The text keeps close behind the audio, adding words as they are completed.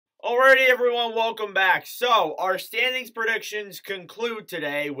Alrighty, everyone, welcome back. So, our standings predictions conclude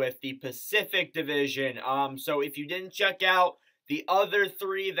today with the Pacific Division. So if you didn't check out the other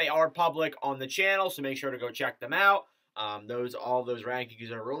three, they are public on the channel, so make sure to go check them out. All those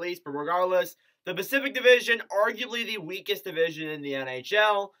rankings are released, but regardless, the Pacific Division, arguably the weakest division in the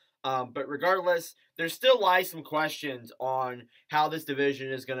NHL. But regardless, there still lies some questions on how this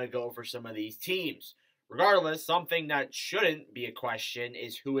division is going to go for some of these teams. Regardless, something that shouldn't be a question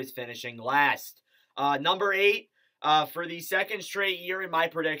is who is finishing last. Number 8, for the second straight year in my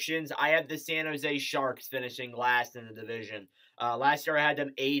predictions, I have the San Jose Sharks finishing last in the division. Last year I had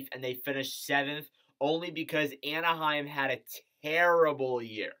them 8th, and they finished 7th, only because Anaheim had a terrible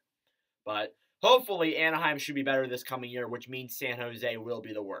year. But hopefully Anaheim should be better this coming year, which means San Jose will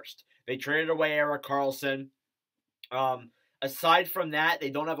be the worst. They traded away Erik Karlsson. Aside from that,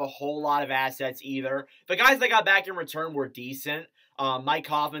 they don't have a whole lot of assets either. The guys they got back in return were decent. Mike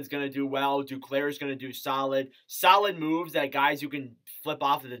Hoffman's going to do well. Duclair's going to do solid. Solid moves that guys who can flip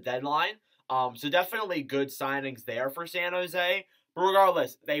off at the deadline. So definitely good signings there for San Jose. But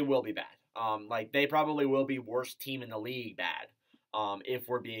regardless, they will be bad. They probably will be worst team in the league bad. If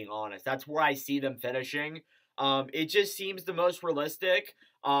we're being honest. That's where I see them finishing. It just seems the most realistic.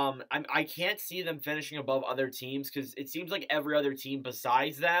 I can't see them finishing above other teams because it seems like every other team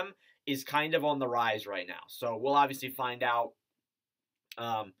besides them is kind of on the rise right now. So we'll obviously find out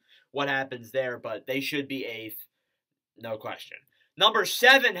what happens there, but they should be 8th, no question. Number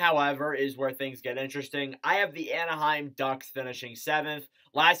 7, however, is where things get interesting. I have the Anaheim Ducks finishing 7th.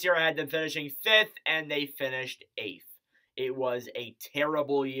 Last year I had them finishing 5th, and they finished 8th. It was a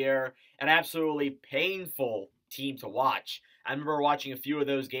terrible year, an absolutely painful team to watch. I remember watching a few of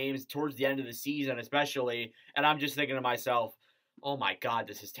those games towards the end of the season especially, and I'm just thinking to myself, oh my god,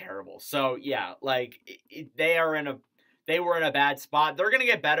 this is terrible. So, yeah, they were in a bad spot. They're going to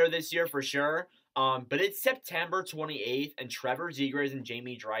get better this year for sure, but it's September 28th, and Trevor Zegras and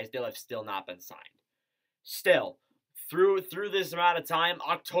Jamie Drysdale have still not been signed. Still, through this amount of time,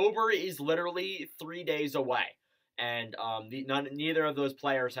 October is literally 3 days away. And neither of those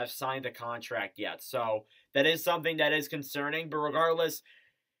players have signed a contract yet. So that is something that is concerning. But regardless,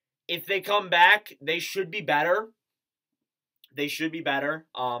 if they come back, they should be better. They should be better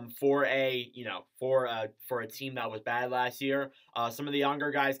for a team that was bad last year. Some of the younger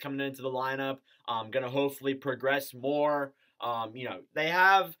guys coming into the lineup going to hopefully progress more. They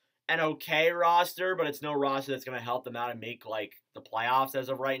have an okay roster, but it's no roster that's going to help them out and make the playoffs as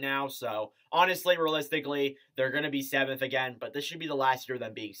of right now. So honestly, realistically, they're going to be 7th again, but this should be the last year of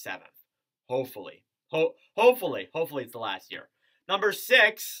them being 7th. Hopefully. Hopefully it's the last year. Number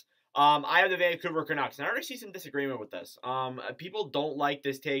 6, I have the Vancouver Canucks. And I already see some disagreement with this. People don't like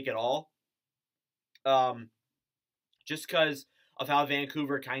this take at all. Just because of how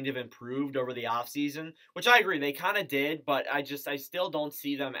Vancouver kind of improved over the offseason, which I agree, they kind of did, but I still don't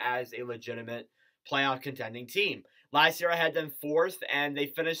see them as a legitimate playoff contending team. Last year I had them 4th, and they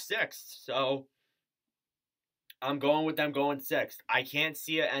finished 6th, so I'm going with them going 6th. I can't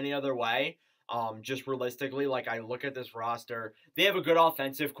see it any other way. Just realistically, I look at this roster, they have a good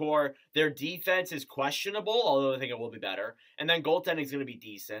offensive core. Their defense is questionable, although I think it will be better. And then goaltending is going to be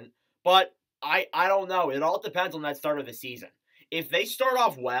decent. But I don't know. It all depends on that start of the season. If they start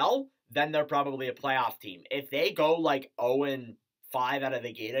off well, then they're probably a playoff team. If they go 0-5 out of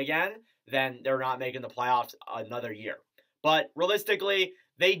the gate again, then they're not making the playoffs another year. But realistically,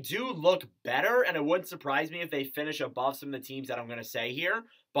 they do look better, and it wouldn't surprise me if they finish above some of the teams that I'm going to say here.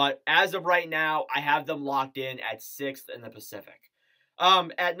 But as of right now, I have them locked in at 6th in the Pacific.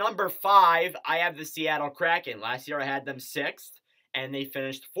 At number 5, I have the Seattle Kraken. Last year I had them 6th, and they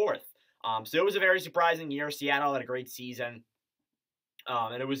finished 4th. So it was a very surprising year. Seattle had a great season.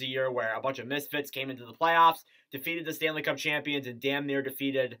 And it was a year where a bunch of misfits came into the playoffs, defeated the Stanley Cup champions, and damn near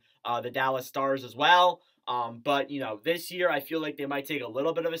defeated the Dallas Stars as well. But this year I feel like they might take a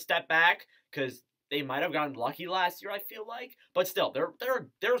little bit of a step back because they might have gotten lucky last year, I feel like. But still,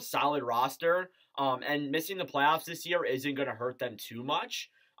 they're a solid roster. And missing the playoffs this year isn't going to hurt them too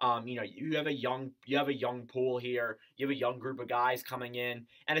much. You have a young pool here. You have a young group of guys coming in,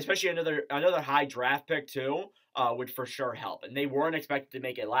 and especially another high draft pick too would for sure help. And they weren't expected to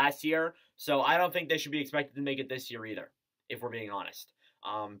make it last year, so I don't think they should be expected to make it this year either, if we're being honest.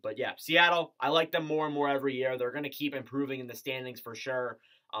 But yeah, Seattle, I like them more and more every year. They're going to keep improving in the standings for sure.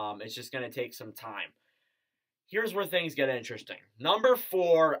 It's just going to take some time. Here's where things get interesting. Number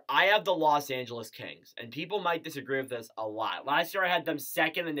 4, I have the Los Angeles Kings, and people might disagree with this a lot. Last year I had them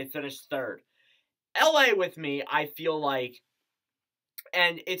 2nd, and they finished 3rd. LA with me, I feel like,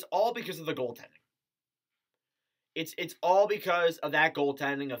 and it's all because of the goaltending. It's all because of that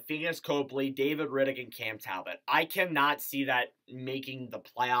goaltending of Pheonix Copley, David Rittich, and Cam Talbot. I cannot see that making the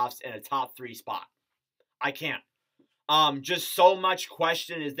playoffs in a top 3 spot. I can't. Just so much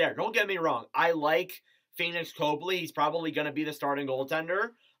question is there. Don't get me wrong. I like Pheonix Copley. He's probably going to be the starting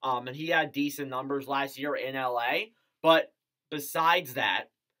goaltender. And he had decent numbers last year in LA. But besides that,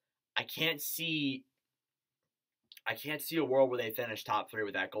 I can't see a world where they finish top 3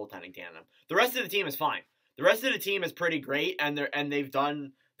 with that goaltending tandem. The rest of the team is fine. The rest of the team is pretty great, and they've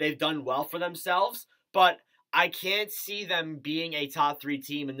done well for themselves. But I can't see them being a top 3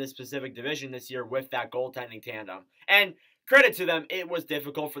 team in this specific division this year with that goaltending tandem. And credit to them, it was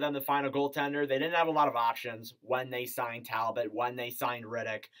difficult for them to find a goaltender. They didn't have a lot of options when they signed Talbot, when they signed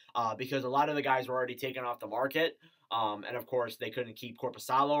Rittich, because a lot of the guys were already taken off the market. And of course, they couldn't keep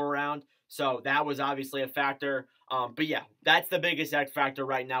Korpisalo around. So that was obviously a factor. But yeah, that's the biggest X factor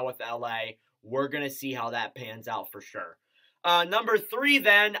right now with LA. We're going to see how that pans out for sure. Number 3,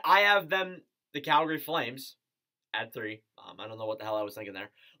 then, I have them, the Calgary Flames, at 3. I don't know what the hell I was thinking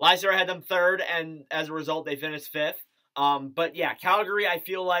there. Last year I had them 3rd, and as a result, they finished 5th. But yeah, Calgary, I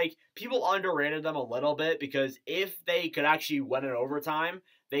feel like people underrated them a little bit because if they could actually win in overtime,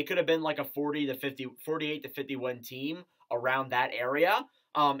 they could have been like a 48 to 50 win team around that area.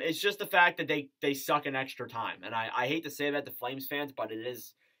 It's just the fact that they suck in extra time. And I hate to say that to Flames fans, but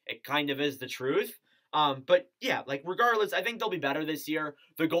it kind of is the truth. But yeah, like regardless, I think they'll be better this year.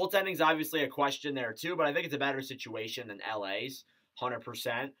 The goaltending's obviously a question there too, but I think it's a better situation than LA's,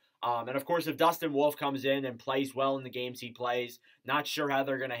 100%. And of course, if Dustin Wolf comes in and plays well in the games he plays, not sure how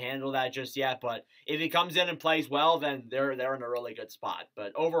they're going to handle that just yet. But if he comes in and plays well, then they're in a really good spot.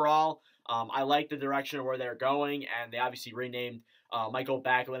 But overall, I like the direction of where they're going, and they obviously renamed Michael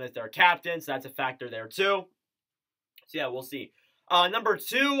Backlund as their captain, so that's a factor there too. So yeah, we'll see. Number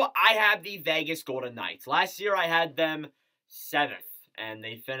 2, I have the Vegas Golden Knights. Last year, I had them 7th, and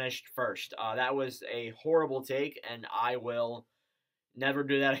they finished 1st. That was a horrible take, and I will never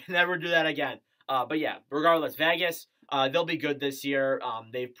do that. Never do that again. But yeah, regardless, Vegas, they'll be good this year.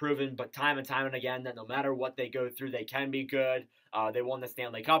 They've proven, but time and time and again, that no matter what they go through, they can be good. They won the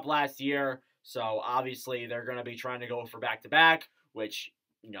Stanley Cup last year, so obviously they're going to be trying to go for back-to-back, which,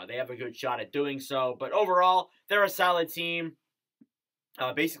 they have a good shot at doing so. But overall, they're a solid team.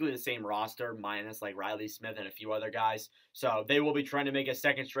 Basically the same roster, minus like Riley Smith and a few other guys. So they will be trying to make a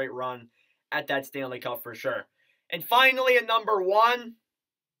second straight run at that Stanley Cup for sure. And finally, at number 1,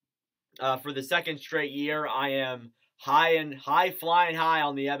 for the second straight year, I am flying high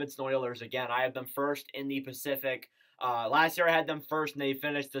on the Edmonton Oilers again. I have them 1st in the Pacific. Last year I had them 1st, and they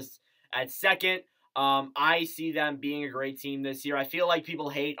finished this at 2nd. I see them being a great team this year. I feel like people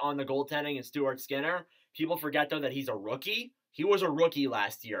hate on the goaltending and Stuart Skinner. People forget, though, that he's a rookie. He was a rookie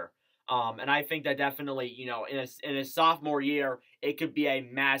last year. And I think that definitely, in his sophomore year, it could be a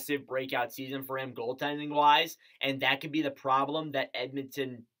massive breakout season for him goaltending-wise. And that could be the problem that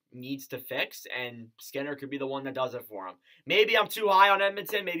Edmonton needs to fix. And Skinner could be the one that does it for him. Maybe I'm too high on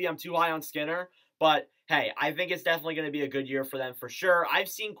Edmonton. Maybe I'm too high on Skinner. But, hey, I think it's definitely going to be a good year for them for sure. I've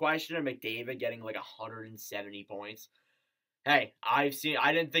seen Questioner McDavid getting like 170 points. Hey, I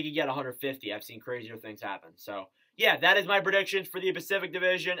didn't think he'd get 150. I've seen crazier things happen. So, yeah, that is my predictions for the Pacific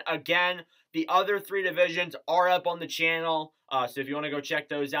Division. Again, the other 3 divisions are up on the channel. So if you want to go check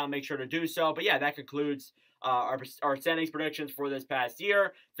those out, make sure to do so. But yeah, that concludes our standings predictions for this past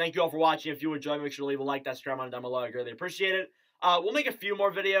year. Thank you all for watching. If you enjoyed, make sure to leave a like, that subscribe down below. I greatly appreciate it. We'll make a few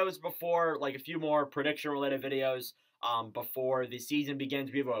more videos a few more prediction-related videos before the season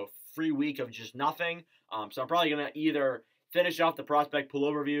begins. We have a free week of just nothing. So I'm probably going to either finish off the prospect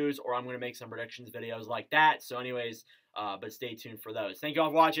pool overviews, or I'm going to make some predictions videos like that. So anyways, but stay tuned for those. Thank you all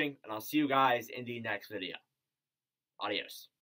for watching, and I'll see you guys in the next video. Adios.